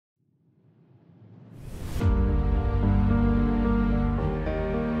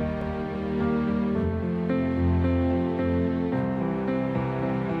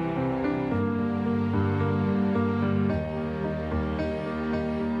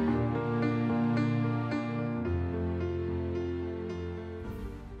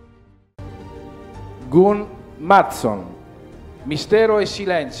Gun Mattsson, mistero e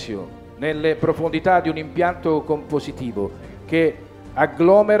silenzio nelle profondità di un impianto compositivo che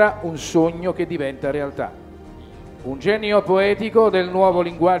agglomera un sogno che diventa realtà. Un genio poetico del nuovo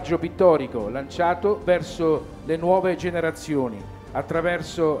linguaggio pittorico lanciato verso le nuove generazioni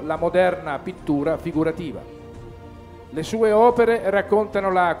attraverso la moderna pittura figurativa. Le sue opere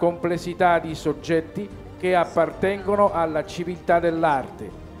raccontano la complessità di soggetti che appartengono alla civiltà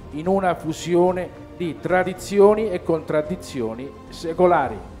dell'arte in una fusione di tradizioni e contraddizioni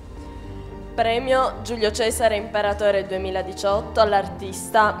secolari. Premio Giulio Cesare Imperatore 2018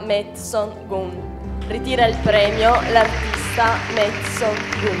 all'artista Mattsson Gun. Ritira il premio l'artista Mattsson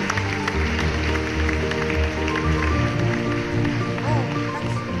Gun.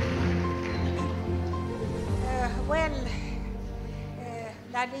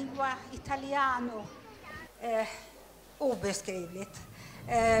 La lingua italiano obeskrivligt.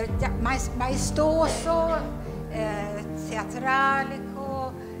 Maestoso,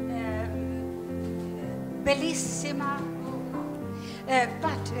 teatralico, bellissima.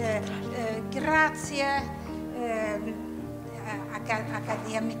 But grazie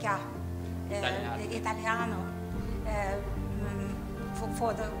Accademica Italiano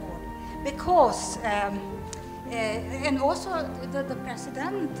for the award. Because and also the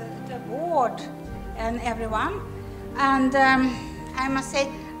president, the board, and everyone. And I must say,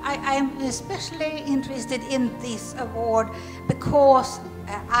 I'm especially interested in this award because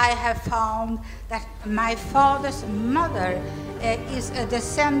I have found that my father's mother is a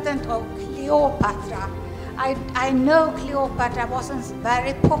descendant of Cleopatra. I know Cleopatra wasn't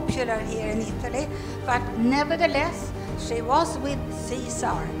very popular here in Italy, but nevertheless, she was with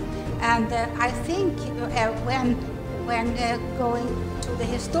Caesar. And I think when going to the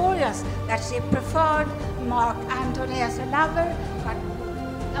historians that she preferred Mark Antony as a lover, but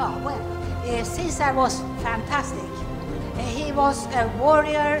Caesar was fantastic. He was a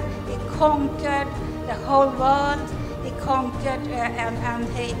warrior. He conquered the whole world. He conquered and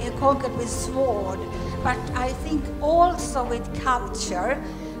he conquered with sword. But I think also with culture,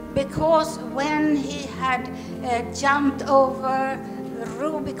 because when he had jumped over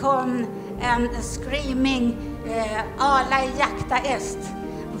Rubicon and screaming Ala jacta est.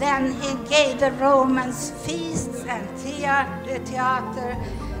 Then he gave the Romans feasts and theater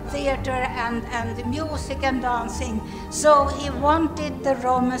and music and dancing. So he wanted the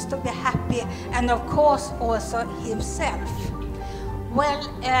Romans to be happy, and of course also himself. Well,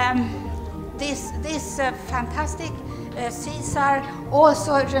 this fantastic Caesar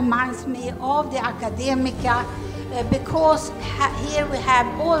also reminds me of the Academica. Because here we have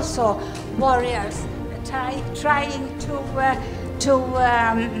also warriors trying to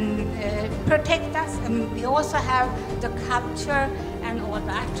protect us, and we also have the culture and all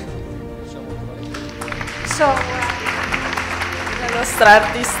that. So la nostra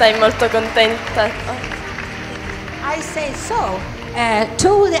artista è molto contenta. I say so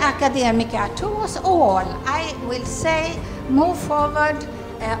to the Academica, to us all. I will say, move forward.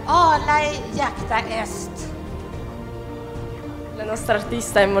 Ala jacta est. La nostra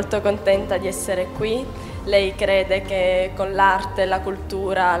artista è molto contenta di essere qui. Lei crede che con l'arte, la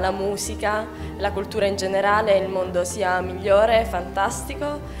cultura, la musica, la cultura in generale il mondo sia migliore,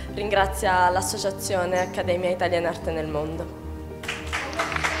 fantastico. Ringrazia l'associazione Accademia Italiana Arte Nel Mondo.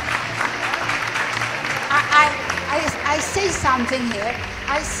 I see something here.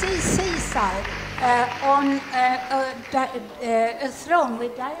 I see Caesar on a throne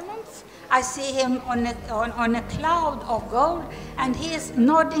with diamonds. I see him on a cloud of gold, and he is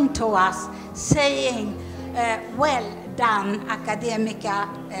nodding to us, saying, well done, Accademica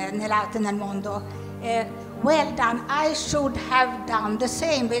nell'Arte nel Mondo. Well done. I should have done the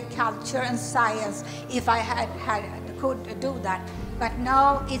same with culture and science if I could do that. But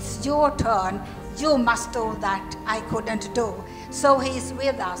now it's your turn. You must do that. I couldn't do. So he is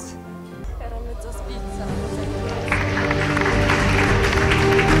with us. Era mezza spizza.